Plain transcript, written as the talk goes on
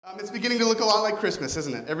It's beginning to look a lot like Christmas,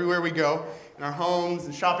 isn't it? Everywhere we go, in our homes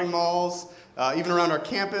and shopping malls, even around our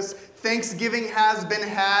campus, Thanksgiving has been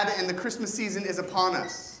had and the Christmas season is upon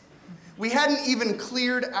us. We hadn't even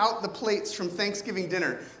cleared out the plates from Thanksgiving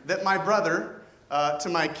dinner that my brother, to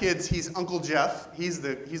my kids, he's Uncle Jeff. He's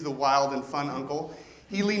the wild and fun uncle.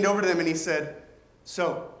 He leaned over to them and he said,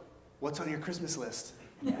 "So, what's on your Christmas list?"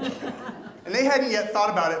 And they hadn't yet thought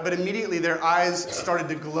about it, but immediately their eyes started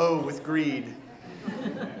to glow with greed.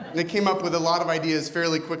 And they came up with a lot of ideas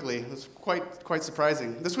fairly quickly. It was quite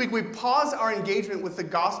surprising. This week we pause our engagement with the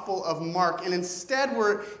Gospel of Mark, and instead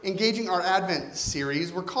we're engaging our Advent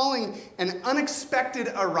series. We're calling an unexpected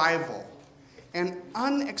arrival. An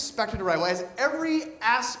unexpected arrival, as every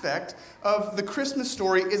aspect of the Christmas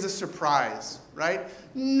story is a surprise, right?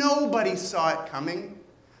 Nobody saw it coming.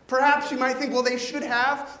 Perhaps you might think, well, they should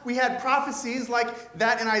have. We had prophecies like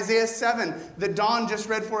that in Isaiah 7 that Dawn just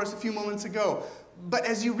read for us a few moments ago. But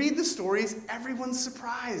as you read the stories, everyone's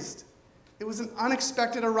surprised. It was an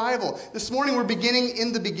unexpected arrival. This morning we're beginning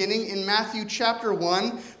in the beginning in Matthew chapter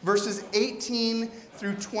 1, verses 18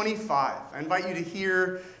 through 25. I invite you to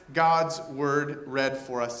hear God's word read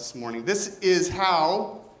for us this morning. This is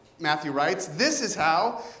how, Matthew writes, this is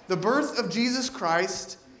how the birth of Jesus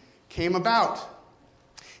Christ came about.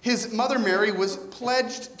 His mother Mary was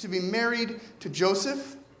pledged to be married to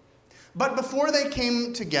Joseph, but before they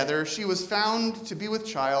came together, she was found to be with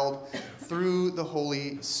child through the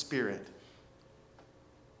Holy Spirit.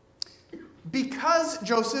 Because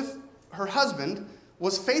Joseph, her husband,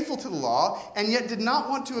 was faithful to the law and yet did not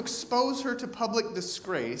want to expose her to public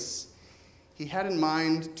disgrace, he had in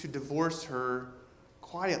mind to divorce her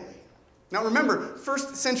quietly. Now remember,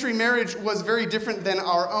 first century marriage was very different than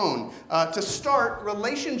our own. To start,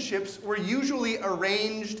 relationships were usually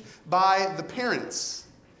arranged by the parents.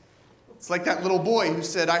 It's like that little boy who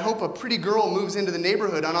said, "I hope a pretty girl moves into the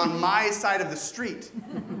neighborhood and on my side of the street."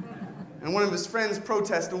 And one of his friends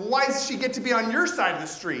protested, "Why does she get to be on your side of the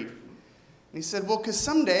street?" And he said, "Well, because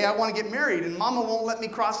someday I want to get married and Mama won't let me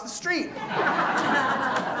cross the street."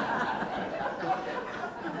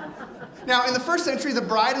 Now, in the first century, the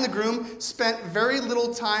bride and the groom spent very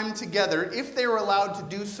little time together, if they were allowed to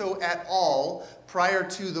do so at all, prior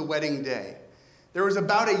to the wedding day. There was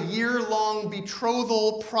about a year-long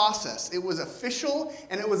betrothal process. It was official,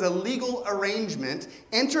 and it was a legal arrangement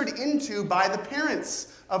entered into by the parents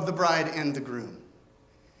of the bride and the groom.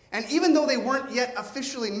 And even though they weren't yet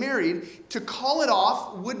officially married, to call it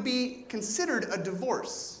off would be considered a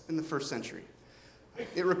divorce in the first century.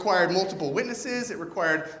 It required multiple witnesses. It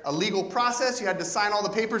required a legal process. You had to sign all the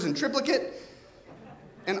papers in triplicate.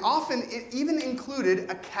 And often it even included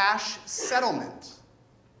a cash settlement.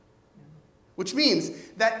 Which means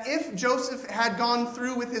that if Joseph had gone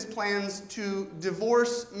through with his plans to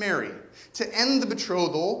divorce Mary, to end the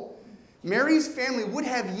betrothal, Mary's family would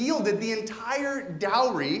have yielded the entire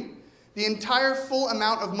dowry, the entire full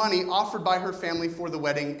amount of money offered by her family for the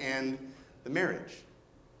wedding and the marriage.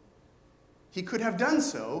 He could have done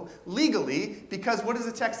so legally because what does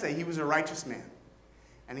the text say? He was a righteous man,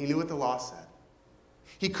 and he knew what the law said.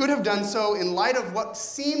 He could have done so in light of what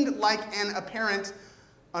seemed like an apparent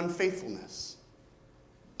unfaithfulness.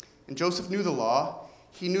 And Joseph knew the law.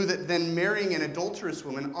 He knew that then marrying an adulterous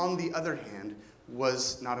woman, on the other hand,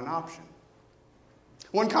 was not an option.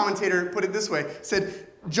 One commentator put it this way, said,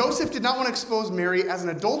 Joseph did not want to expose Mary as an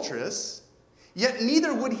adulteress, yet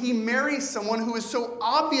neither would he marry someone who is so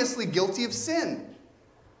obviously guilty of sin.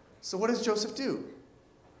 So what does Joseph do?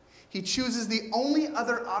 He chooses the only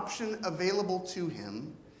other option available to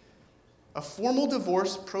him, a formal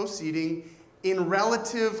divorce proceeding in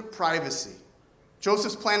relative privacy.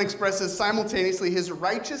 Joseph's plan expresses simultaneously his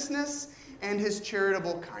righteousness and his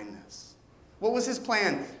charitable kindness. What was his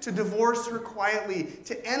plan? To divorce her quietly,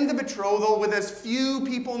 to end the betrothal with as few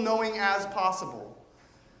people knowing as possible.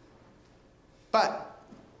 But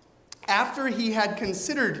after he had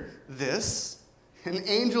considered this, an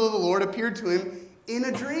angel of the Lord appeared to him in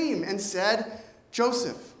a dream and said,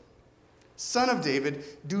 "Joseph, son of David,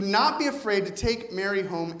 do not be afraid to take Mary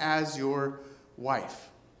home as your wife,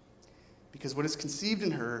 because what is conceived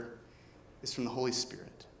in her is from the Holy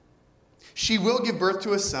Spirit. She will give birth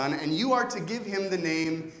to a son, and you are to give him the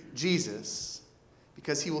name Jesus,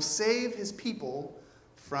 because he will save his people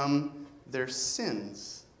from their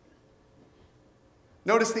sins."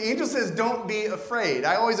 Notice the angel says, "Don't be afraid."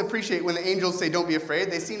 I always appreciate when the angels say, "Don't be afraid."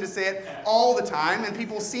 They seem to say it all the time, and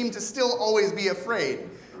people seem to still always be afraid,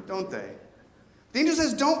 don't they? The angel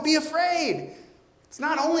says, "Don't be afraid." It's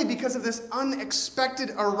not only because of this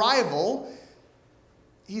unexpected arrival,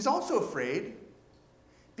 he's also afraid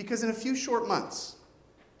because in a few short months,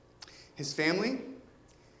 his family,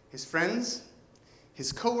 his friends,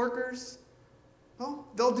 his coworkers, well,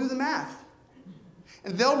 they'll do the math.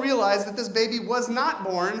 And they'll realize that this baby was not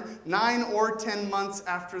born 9 or 10 months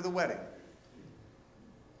after the wedding.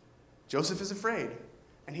 Joseph is afraid,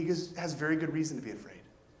 and he has very good reason to be afraid.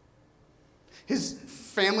 His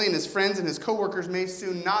family and his friends and his coworkers may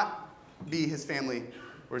soon not be his family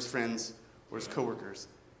or his friends or his coworkers.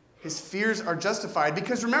 His fears are justified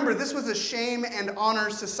because remember, this was a shame and honor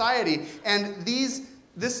society, and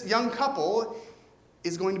this young couple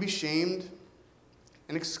is going to be shamed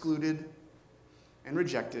and excluded and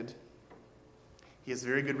rejected. He has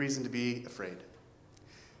very good reason to be afraid.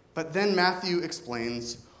 But then Matthew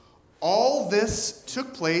explains, all this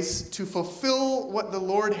took place to fulfill what the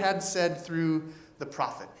Lord had said through the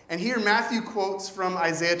prophet. And here Matthew quotes from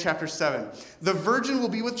Isaiah chapter 7. The virgin will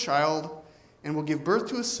be with child and will give birth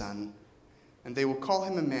to a son, and they will call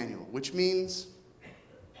him Emmanuel, which means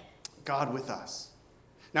God with us.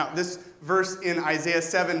 Now, this verse in Isaiah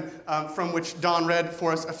 7, from which Don read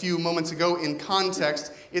for us a few moments ago in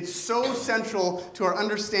context, it's so central to our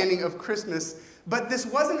understanding of Christmas, but this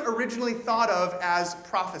wasn't originally thought of as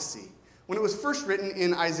prophecy. When it was first written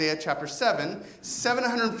in Isaiah chapter 7,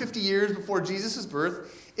 750 years before Jesus'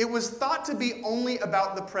 birth, it was thought to be only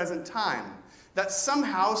about the present time, that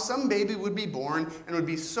somehow some baby would be born and would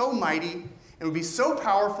be so mighty and would be so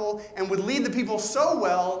powerful and would lead the people so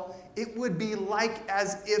well, it would be like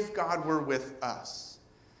as if God were with us.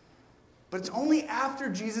 But it's only after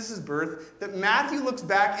Jesus' birth that Matthew looks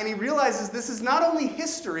back and he realizes this is not only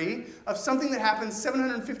history of something that happened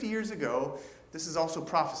 750 years ago, this is also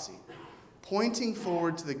prophecy, pointing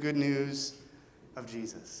forward to the good news of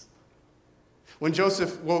Jesus. When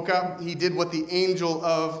Joseph woke up, he did what the angel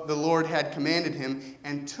of the Lord had commanded him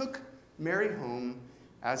and took Mary home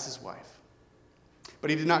as his wife. But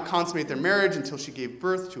he did not consummate their marriage until she gave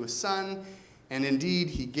birth to a son, and indeed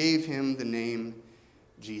he gave him the name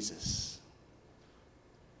Jesus.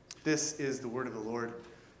 This is the word of the Lord.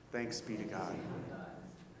 Thanks be to God.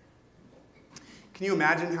 Can you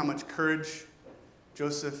imagine how much courage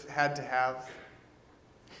Joseph had to have?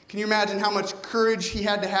 Can you imagine how much courage he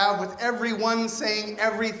had to have with everyone saying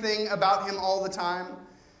everything about him all the time? Can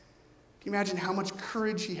you imagine how much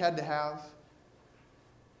courage he had to have?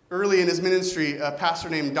 Early in his ministry, a pastor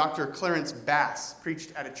named Dr. Clarence Bass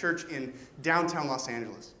preached at a church in downtown Los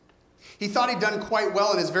Angeles. He thought he'd done quite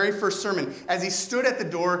well in his very first sermon as he stood at the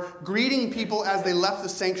door greeting people as they left the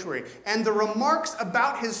sanctuary. And the remarks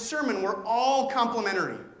about his sermon were all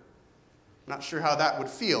complimentary. Not sure how that would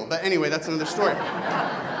feel, but anyway, that's another story.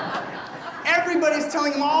 Everybody's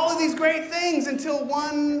telling him all of these great things until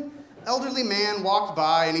one elderly man walked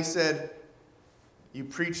by and he said, "You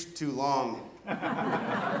preached too long."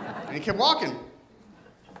 And he kept walking.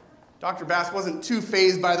 Dr. Bass wasn't too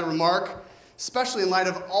fazed by the remark, especially in light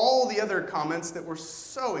of all the other comments that were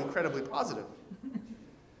so incredibly positive.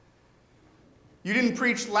 "You didn't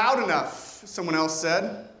preach loud enough," someone else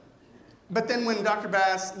said. But then when Dr.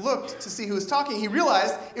 Bass looked to see who was talking, he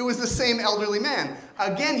realized it was the same elderly man.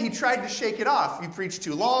 Again, he tried to shake it off. "You preached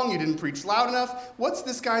too long, you didn't preach loud enough. What's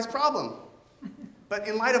this guy's problem?" But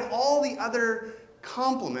in light of all the other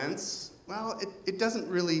compliments, well, it doesn't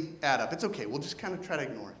really add up. It's okay, we'll just kind of try to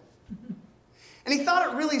ignore it. And he thought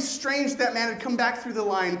it really strange that man had come back through the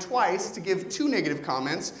line twice to give 2 negative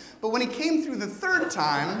comments, but when he came through the 3rd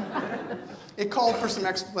time, it called for some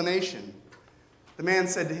explanation. The man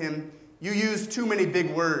said to him, "You used too many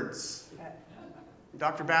big words."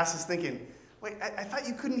 Dr. Bass is thinking, "Wait, I thought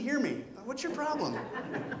you couldn't hear me. What's your problem?"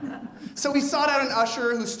 So he sought out an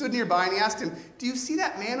usher who stood nearby and he asked him, "Do you see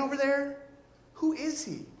that man over there? Who is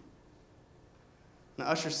he?" The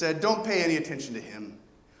usher said, "Don't pay any attention to him.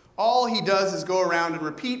 All he does is go around and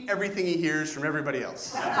repeat everything he hears from everybody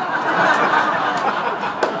else."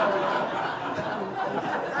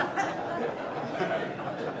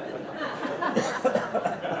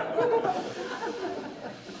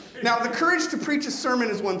 Now, the courage to preach a sermon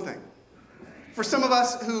is one thing. For some of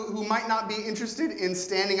us who might not be interested in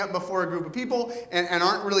standing up before a group of people and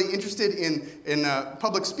aren't really interested in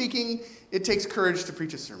public speaking, it takes courage to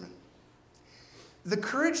preach a sermon. The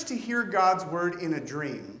courage to hear God's word in a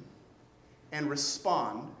dream and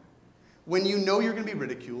respond when you know you're going to be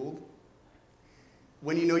ridiculed,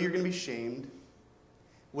 when you know you're going to be shamed,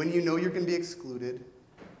 when you know you're going to be excluded,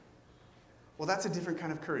 well, that's a different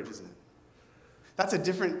kind of courage, isn't it? That's a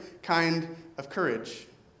different kind of courage.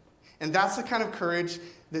 And that's the kind of courage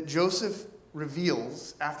that Joseph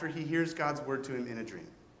reveals after he hears God's word to him in a dream.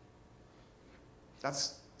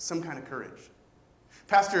 That's some kind of courage.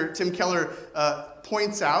 Pastor Tim Keller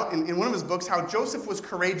points out in one of his books how Joseph was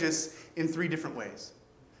courageous in 3 different ways.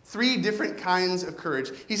 3 different kinds of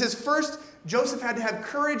courage. He says, first, Joseph had to have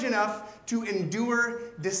courage enough to endure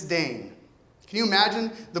disdain. Can you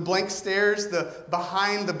imagine the blank stares, the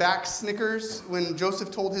behind-the-back snickers when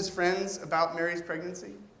Joseph told his friends about Mary's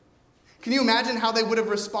pregnancy? Can you imagine how they would have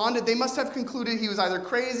responded? They must have concluded he was either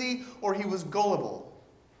crazy or he was gullible,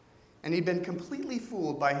 and he'd been completely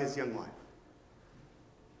fooled by his young wife.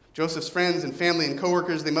 Joseph's friends and family and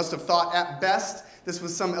coworkers, they must have thought at best this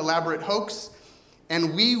was some elaborate hoax,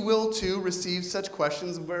 and we will too receive such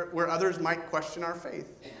questions where others might question our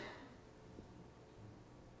faith.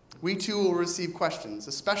 We too will receive questions,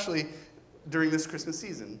 especially during this Christmas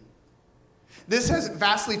season. This has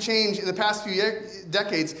vastly changed in the past few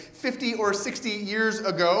decades. 50 or 60 years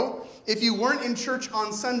ago, if you weren't in church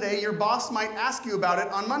on Sunday, your boss might ask you about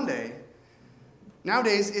it on Monday.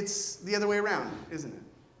 Nowadays, it's the other way around, isn't it?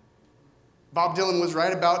 Bob Dylan was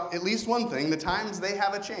right about at least one thing. The times, they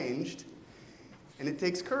have changed, and it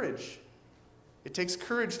takes courage. It takes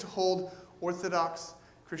courage to hold orthodox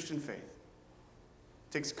Christian faith.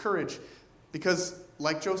 It takes courage because,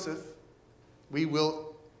 like Joseph, we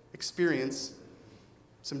will experience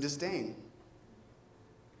some disdain.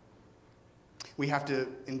 We have to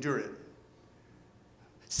endure it.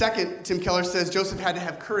 Second, Tim Keller says Joseph had to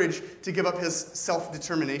have courage to give up his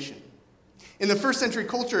self-determination. In the first century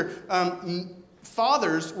culture,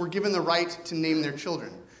 fathers were given the right to name their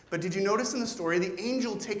children. But did you notice in the story, the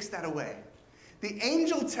angel takes that away? The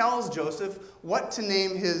angel tells Joseph what to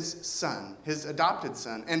name his son, his adopted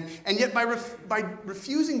son. And yet by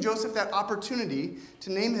refusing Joseph that opportunity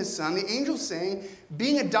to name his son, the angel's saying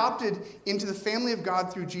being adopted into the family of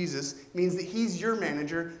God through Jesus means that he's your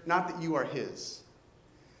manager, not that you are his.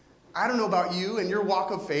 I don't know about you and your walk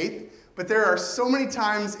of faith, but there are so many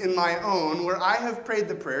times in my own where I have prayed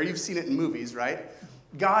the prayer. You've seen it in movies, right?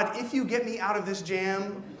 God, if you get me out of this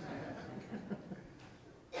jam.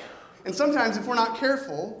 And sometimes, if we're not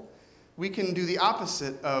careful, we can do the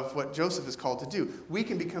opposite of what Joseph is called to do. We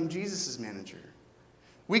can become Jesus' manager.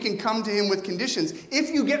 We can come to him with conditions. If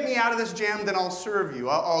you get me out of this jam, then I'll serve you.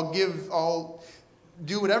 I'll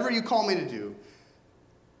do whatever you call me to do.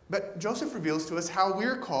 But Joseph reveals to us how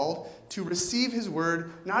we're called to receive his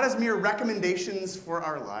word, not as mere recommendations for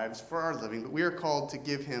our lives, for our living, but we are called to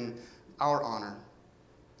give him our honor,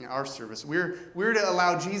 our service. We're to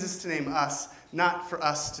allow Jesus to name us, not for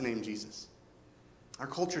us to name Jesus. Our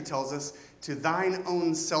culture tells us, to thine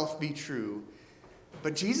own self be true.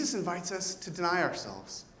 But Jesus invites us to deny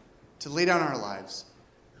ourselves, to lay down our lives,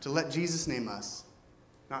 to let Jesus name us,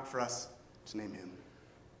 not for us to name him.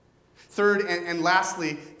 Third, and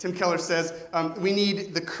lastly, Tim Keller says, we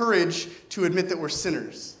need the courage to admit that we're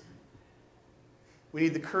sinners. We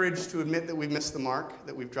need the courage to admit that we've missed the mark,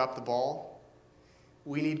 that we've dropped the ball.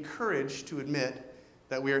 We need courage to admit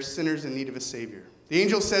that we are sinners in need of a Savior. The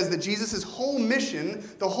angel says that Jesus' whole mission,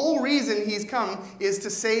 the whole reason he's come, is to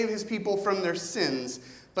save his people from their sins.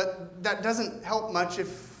 But that doesn't help much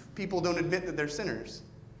if people don't admit that they're sinners.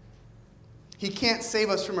 He can't save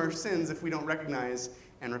us from our sins if we don't recognize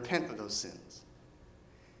and repent of those sins.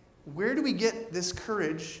 Where do we get this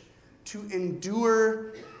courage to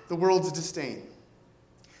endure the world's disdain?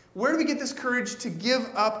 Where do we get this courage to give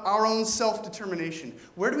up our own self-determination?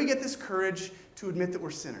 Where do we get this courage to admit that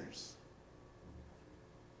we're sinners?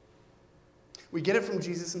 We get it from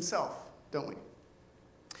Jesus himself, don't we?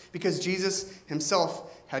 Because Jesus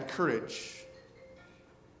himself had courage.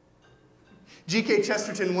 G.K.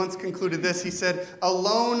 Chesterton once concluded this. He said,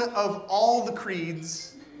 alone of all the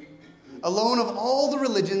creeds, alone of all the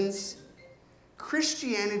religions,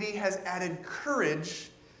 Christianity has added courage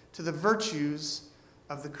to the virtues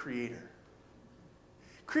of the Creator.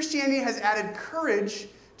 Christianity has added courage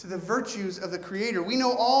to the virtues of the Creator. We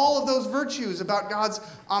know all of those virtues about God's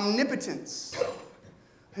omnipotence,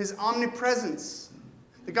 his omnipresence,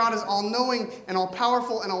 that God is all-knowing and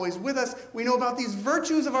all-powerful and always with us. We know about these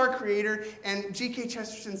virtues of our Creator, and G.K.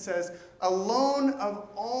 Chesterton says, alone of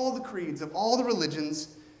all the creeds, of all the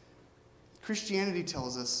religions, Christianity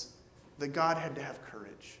tells us that God had to have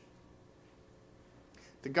courage.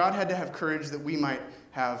 That God had to have courage that we might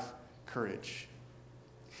have courage.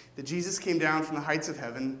 That Jesus came down from the heights of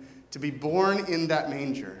heaven to be born in that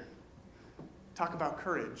manger. Talk about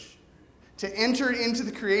courage. To enter into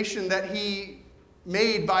the creation that he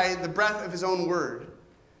made by the breath of his own word.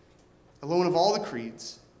 Alone of all the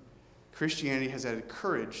creeds, Christianity has added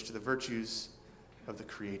courage to the virtues of the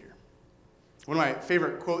Creator. One of my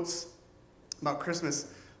favorite quotes about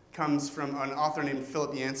Christmas comes from an author named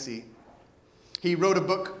Philip Yancey. He wrote a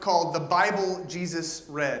book called The Bible Jesus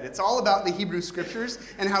Read. It's all about the Hebrew Scriptures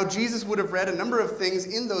and how Jesus would have read a number of things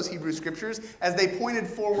in those Hebrew Scriptures as they pointed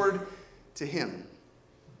forward to him.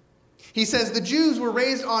 He says the Jews were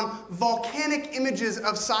raised on volcanic images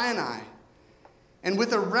of Sinai, and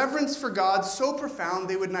with a reverence for God so profound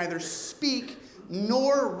they would neither speak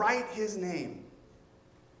nor write his name.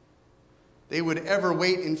 They would ever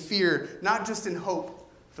wait in fear, not just in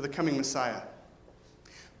hope, for the coming Messiah.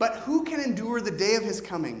 But who can endure the day of his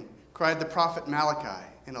coming? Cried the prophet Malachi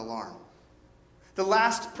in alarm. The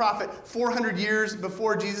last prophet, 400 years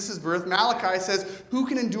before Jesus' birth, Malachi says, who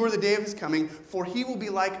can endure the day of his coming? For he will be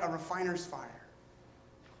like a refiner's fire.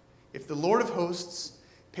 If the Lord of hosts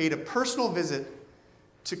paid a personal visit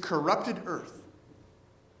to corrupted earth,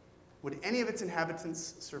 would any of its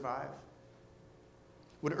inhabitants survive?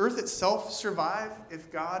 Would earth itself survive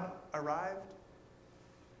if God arrived?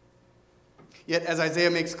 Yet, as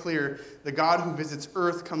Isaiah makes clear, the God who visits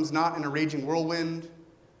earth comes not in a raging whirlwind,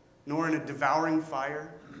 nor in a devouring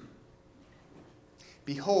fire.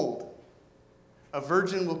 Behold, a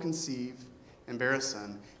virgin will conceive and bear a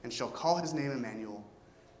son, and shall call his name Emmanuel,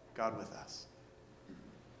 God with us.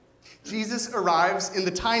 Jesus arrives in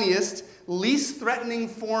the tiniest, least threatening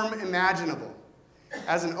form imaginable,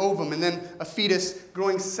 as an ovum, and then a fetus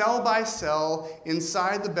growing cell by cell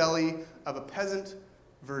inside the belly of a peasant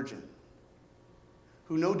virgin,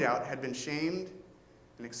 who no doubt had been shamed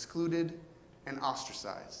and excluded and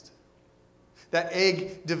ostracized. That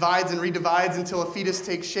egg divides and redivides until a fetus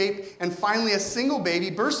takes shape, and finally a single baby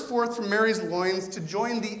bursts forth from Mary's loins to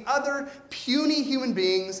join the other puny human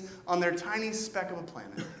beings on their tiny speck of a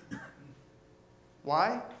planet.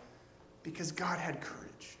 Why? Because God had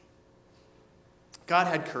courage. God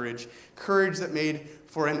had courage, courage that made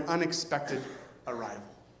for an unexpected arrival.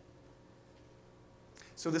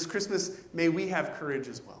 So this Christmas, may we have courage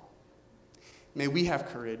as well. May we have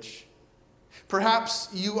courage. Perhaps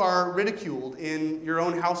you are ridiculed in your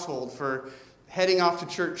own household for heading off to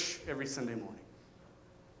church every Sunday morning.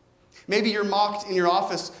 Maybe you're mocked in your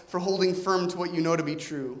office for holding firm to what you know to be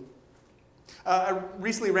true. I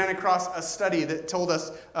recently ran across a study that told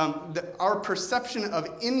us that our perception of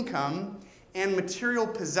income and material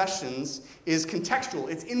possessions is contextual.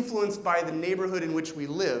 It's influenced by the neighborhood in which we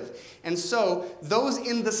live. And so those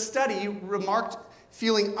in the study remarked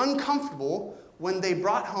feeling uncomfortable when they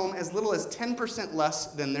brought home as little as 10% less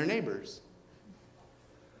than their neighbors.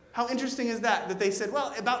 How interesting is that? That they said,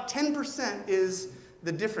 well, about 10% is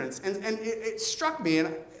the difference. And it struck me,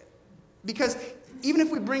 because even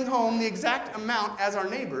if we bring home the exact amount as our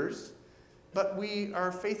neighbors, but we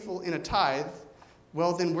are faithful in a tithe,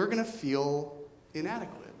 well, then we're going to feel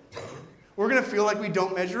inadequate. We're going to feel like we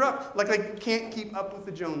don't measure up, like we can't keep up with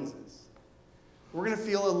the Joneses. We're going to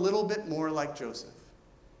feel a little bit more like Joseph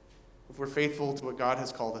if we're faithful to what God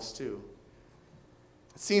has called us to.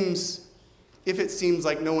 If it seems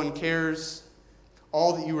like no one cares,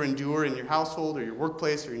 all that you endure in your household or your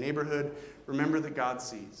workplace or your neighborhood, remember that God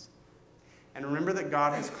sees. And remember that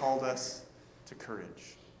God has called us to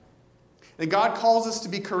courage. And God calls us to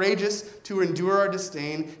be courageous, to endure our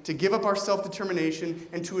disdain, to give up our self-determination,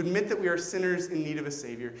 and to admit that we are sinners in need of a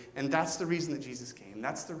Savior. And that's the reason that Jesus came.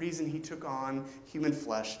 That's the reason he took on human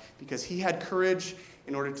flesh, because he had courage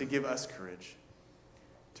in order to give us courage,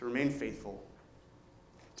 to remain faithful,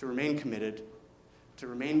 to remain committed, to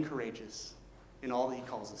remain courageous in all that he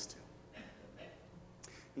calls us to.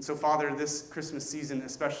 And so, Father, this Christmas season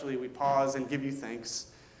especially, we pause and give you thanks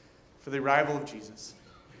for the arrival of Jesus.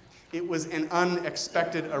 It was an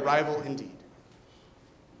unexpected arrival indeed.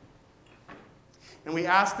 And we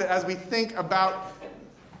ask that as we think about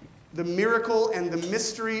the miracle and the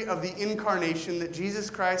mystery of the incarnation, that Jesus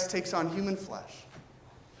Christ takes on human flesh,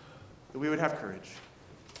 that we would have courage.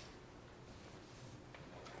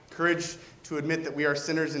 Courage to admit that we are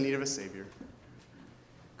sinners in need of a Savior.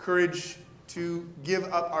 Courage to give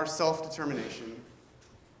up our self-determination.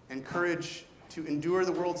 And courage to endure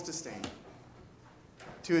the world's disdain.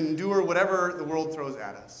 To endure whatever the world throws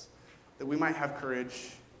at us. That we might have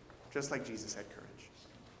courage just like Jesus had courage.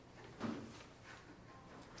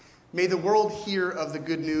 May the world hear of the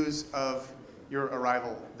good news of your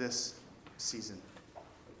arrival this season.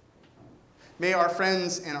 May our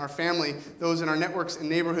friends and our family, those in our networks and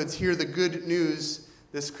neighborhoods, hear the good news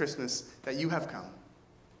this Christmas that you have come.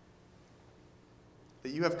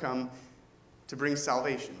 That you have come to bring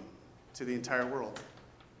salvation to the entire world.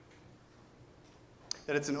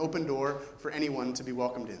 That it's an open door for anyone to be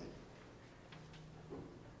welcomed in.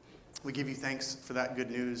 We give you thanks for that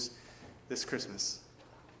good news this Christmas.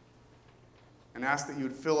 And ask that you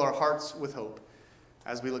would fill our hearts with hope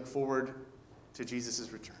as we look forward to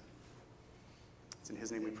Jesus' return. It's in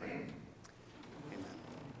his name we pray.